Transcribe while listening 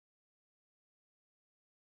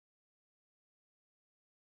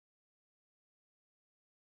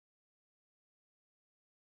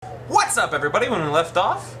What's up, everybody? When we left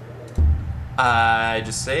off, I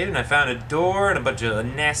just saved and I found a door and a bunch of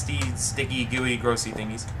nasty, sticky, gooey, grossy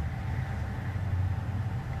thingies.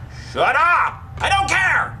 Shut up! I don't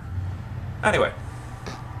care! Anyway.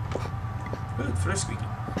 Ooh, the floor's squeaky.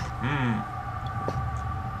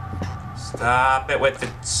 Stop it with the...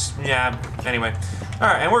 Yeah, anyway.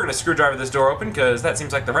 Alright, and we're going to screwdriver this door open because that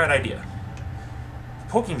seems like the right idea.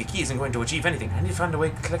 Poking the key isn't going to achieve anything. I need to find a way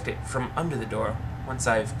to collect it from under the door once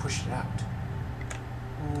I've pushed it out.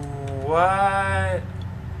 What?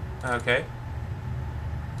 Okay.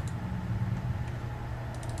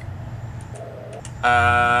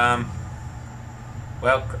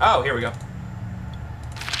 Well, oh, here we go.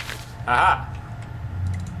 Aha!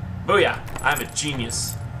 Booyah! I'm a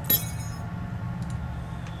genius.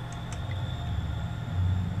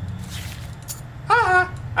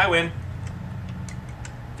 Haha! I win.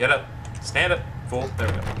 Get up. Stand up, fool. There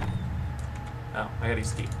we go. Oh, I gotta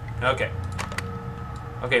use the key. Okay.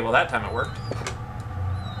 Okay, well that time it worked.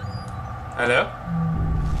 Hello?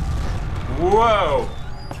 Whoa!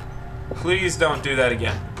 Please don't do that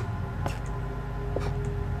again.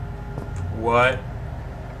 What?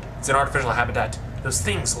 It's an artificial habitat. Those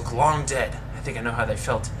things look long dead. I think I know how they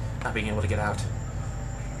felt, not being able to get out.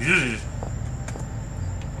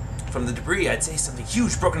 From the debris, I'd say something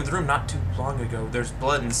huge broke into the room not too long ago. There's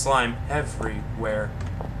blood and slime everywhere.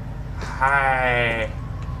 Hi.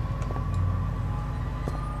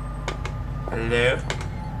 Hello?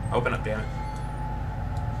 Open up, damn it.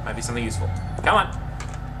 Might be something useful. Come on.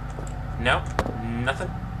 No? Nothing?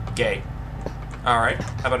 Gay. Alright,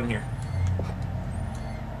 how about in here?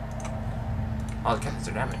 All the cabinets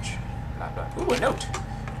are damaged. Blah, blah. Ooh, a note.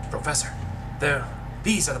 Professor,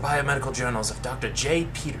 these are the biomedical journals of Dr. J.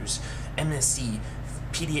 Peters, MSc,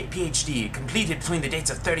 PhD, completed between the dates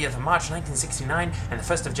of 30th of March 1969 and the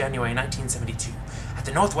 1st of January 1972, at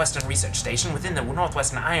the Northwestern Research Station within the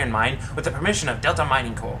Northwestern Iron Mine with the permission of Delta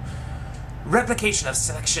Mining Corp. Replication of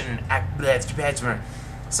selection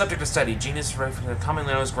subject of study, genus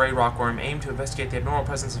commonly known as gray rockworm, aim to investigate the abnormal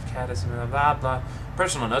presence of caddis, blah, blah, blah.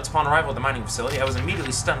 Personal notes, upon arrival at the mining facility, I was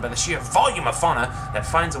immediately stunned by the sheer volume of fauna that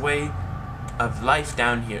finds a way of life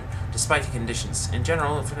down here, despite the conditions. In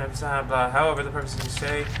general, blah, blah. However, the purpose is to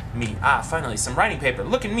say, me. Ah, finally, some writing paper.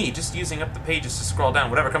 Look at me, just using up the pages to scroll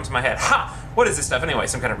down whatever comes to my head. Ha! What is this stuff anyway?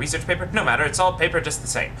 Some kind of research paper? No matter, it's all paper just the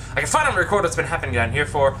same. I can finally record what's been happening down here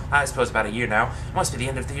for, I suppose, about a year now. It must be the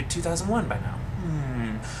end of the year 2001 by now.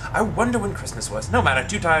 I wonder when Christmas was. No matter,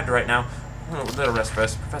 too tired to write now. A little rest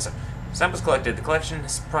first. Professor. Samples collected. The collection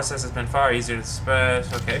process has been far easier to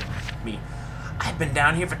disperse. Okay. Me. I've been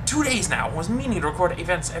down here for 2 days now and was meaning to record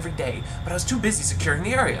events every day, but I was too busy securing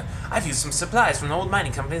the area. I've used some supplies from the old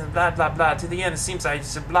mining companies and blah, blah, blah. To the end, it seems I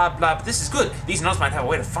just blah, blah, but this is good. These notes might have a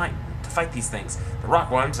way to fight these things. The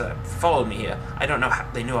rockworms followed me here. I don't know how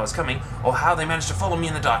they knew I was coming or how they managed to follow me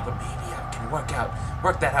in the dark, but maybe I can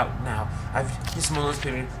work that out now. I've used some of those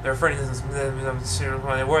people. They're referring to this.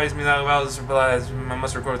 It worries me that well, I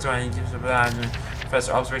must record it so I can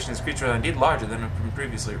Professor, observation of this creature is indeed larger than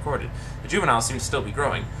previously recorded. The juveniles seem to still be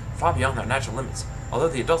growing, far beyond their natural limits. Although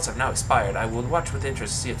the adults have now expired, I will watch with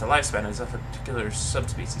interest to see if the lifespan is of a particular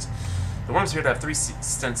subspecies. The worms appear to have 3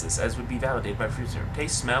 senses, as would be validated by freezer: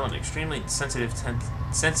 taste, smell, and extremely sensitive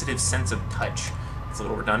sense of touch. It's a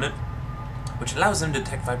little redundant, which allows them to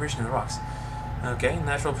detect vibration in the rocks. Okay,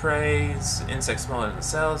 natural prey, insects smaller than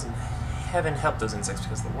themselves, and heaven help those insects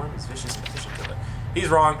because the worm is vicious and efficient killer. He's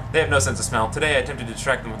wrong. They have no sense of smell. Today I attempted to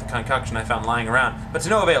distract them with a concoction I found lying around, but to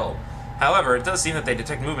no avail. However, it does seem that they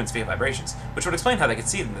detect movements via vibrations, which would explain how they could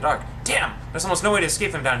see in the dark. Damn! There's almost no way to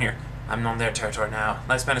escape them down here. I'm on their territory now.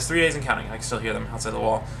 Lifespan is 3 days and counting. I can still hear them outside the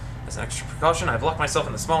wall. As an extra precaution, I've locked myself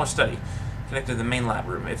in the smaller study, connected to the main lab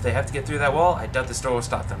room. If they have to get through that wall, I doubt this door will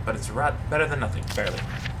stop them, but it's better than nothing, barely.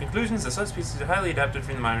 Conclusions: the subspecies are highly adapted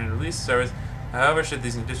from the mine and release service. However, should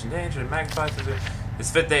these conditions change, should it magnify through the... It's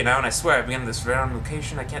 5th day now, and I swear I've begun this round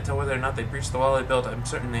location. I can't tell whether or not they breached the wall I built. I'm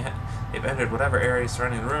certain they've entered whatever area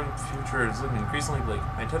surrounding the room. The future is looking increasingly bleak.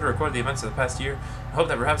 I intend to record the events of the past year. I hope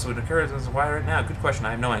that perhaps it would occur as why right now. Good question.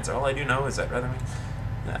 I have no answer. All I do know is that rather me...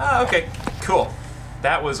 okay. Cool.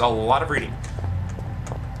 That was a lot of reading.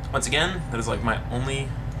 Once again, that is like my only...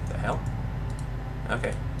 the hell?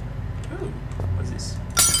 Okay. Ooh. What is this?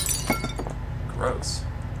 Gross.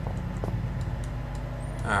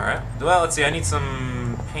 Alright. Well, let's see. I need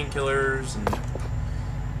some painkillers and...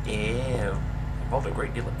 Ew. Involved a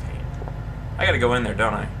great deal of pain. I gotta go in there,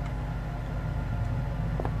 don't I?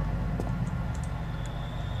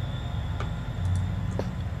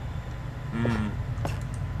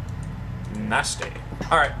 Nasty.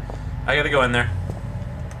 Alright. I gotta go in there.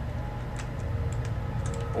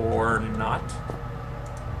 Or not.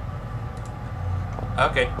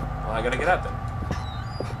 Okay, well, I gotta get out then.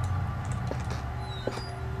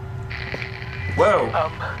 Whoa!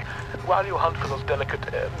 While you hunt for those delicate,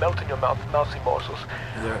 melt-in-your-mouth mousy morsels,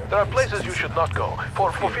 there are places you should not go,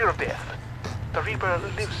 for fear of death. The Reaper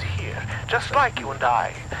lives here, just like you and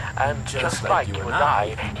I. And just like you and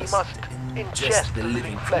I, he must ingest the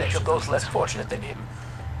living flesh of those less fortunate than him.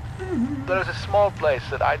 There is a small place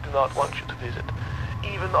that I do not want you to visit,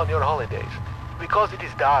 even on your holidays, because it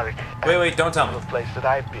is dark. Wait, don't tell me. The place that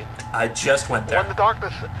I've been. I just went there. When the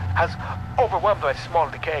darkness has overwhelmed my small,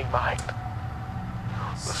 decaying mind.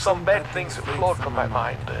 Some bad things have flowed from my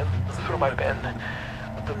mind and through my pen.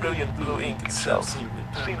 The brilliant blue ink itself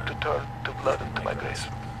seemed to turn to blood into my grace.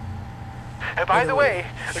 And by the way,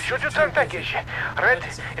 should you turn peckish, red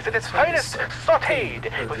is at its finest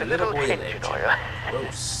sautéed with a little engine oil.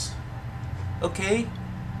 Gross. Okay.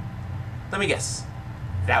 Let me guess.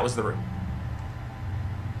 That was the room.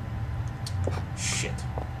 Shit.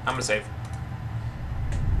 I'm gonna save.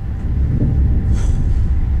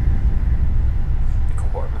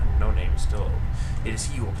 No name still. It is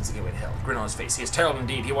he who opens the gateway to hell. Grin on his face. He is terrible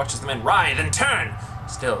indeed. He watches the men writhe and turn.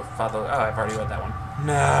 Still, Father. Oh, I've already read that one.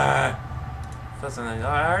 Nah. Oh,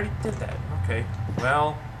 I already did that. Okay.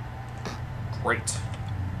 Well. Great.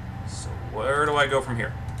 So where do I go from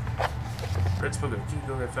here? Red spoke of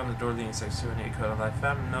Kiko. I found the door leading to 678 code. I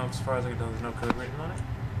found no. As far as I can tell, there's no code written on it.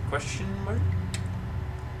 Question mark.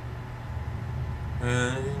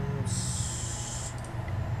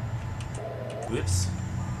 Whoops.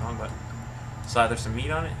 Wrong button. So there's some meat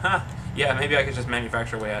on it? Huh. Yeah, maybe I could just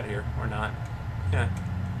manufacture a way out of here. Or not. Yeah.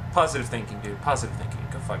 Positive thinking, dude. Positive thinking.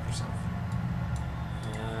 Go fuck yourself.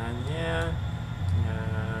 Yeah.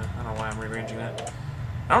 I don't know why I'm rearranging that.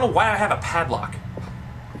 I don't know why I have a padlock.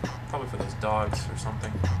 Probably for those dogs or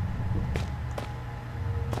something.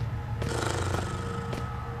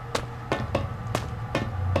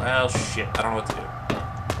 Well, shit. I don't know what to do.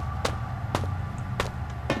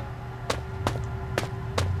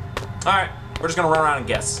 Alright, we're just gonna run around and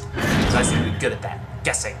guess. Because I seem to be good at that.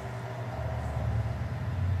 Guessing.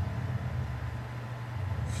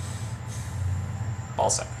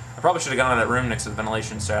 Ballsack. I probably should have gone to that room next to the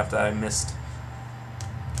ventilation shaft that I missed.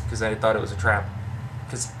 Because I thought it was a trap.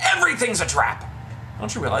 Because everything's a trap!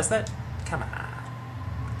 Don't you realize that? Come on.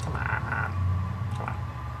 Come on. Come on.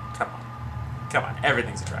 Come on. Come on.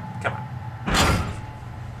 Everything's a trap. Come on.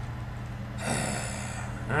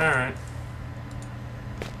 Alright.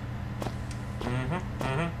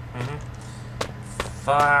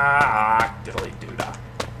 Fuck diddly doodah.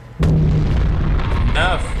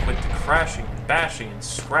 Enough with the crashing and bashing and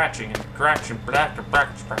scratching and scratching bracket.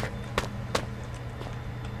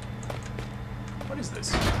 What is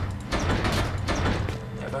this?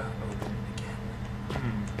 Never open again.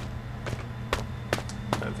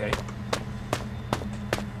 Okay.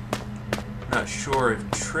 Not sure if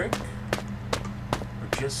trick or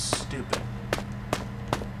just stupid.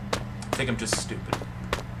 I think I'm just stupid.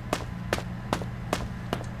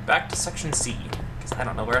 Back to section C, because I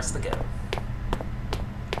don't know where else to go.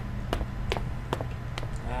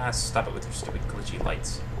 Ah, stop it with your stupid glitchy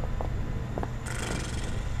lights. I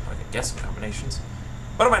can guess combinations.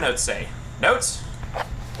 What do my notes say? Notes?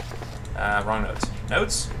 Wrong notes.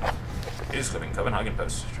 Notes? News clipping, Copenhagen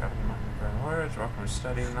Post. Traveling my words, Rockmore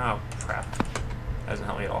study. No, crap. Doesn't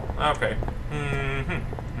help me at all. Okay.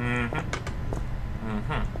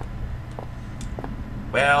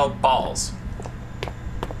 Well, balls.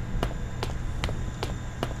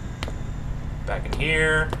 Back in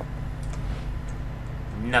here.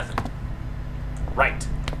 Nothing. Right.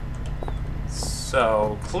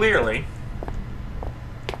 So, clearly,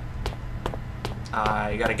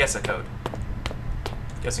 I gotta guess a code.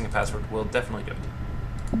 Guessing a password will definitely do it.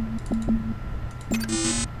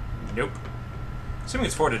 Nope. Assuming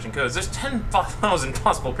it's 4-digit codes, there's 10,000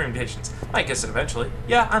 possible permutations. Might guess it eventually.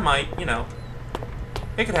 Yeah, I might, you know.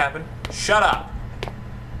 It could happen. Shut up!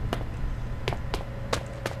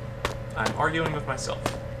 I'm arguing with myself.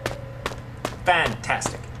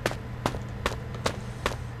 Fantastic.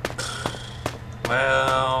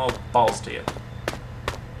 Well, balls to you.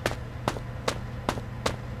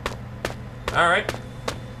 Alright.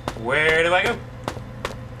 Where do I go?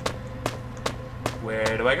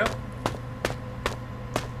 Where do I go?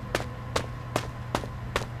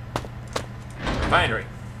 Refinery.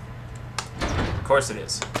 Of course it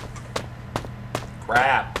is.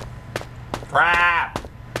 Crap. Crap!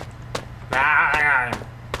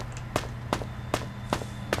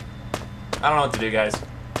 I don't know what to do, guys.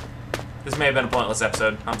 This may have been a pointless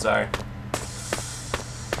episode. I'm sorry.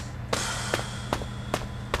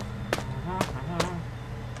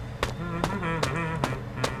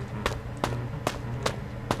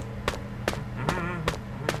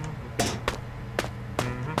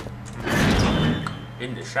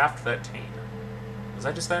 Into Shaft 13. Was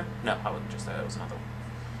I just there? No, I wasn't just there. That was another one.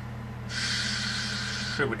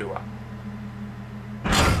 Shubadua.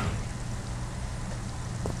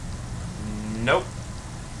 Nope.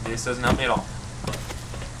 This doesn't help me at all.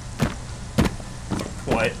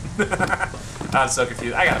 What? I'm so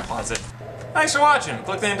confused. I gotta pause it. Thanks for watching.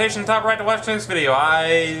 Click the annotation top right to watch the next video.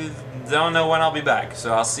 I don't know when I'll be back,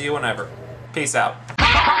 so I'll see you whenever. Peace out.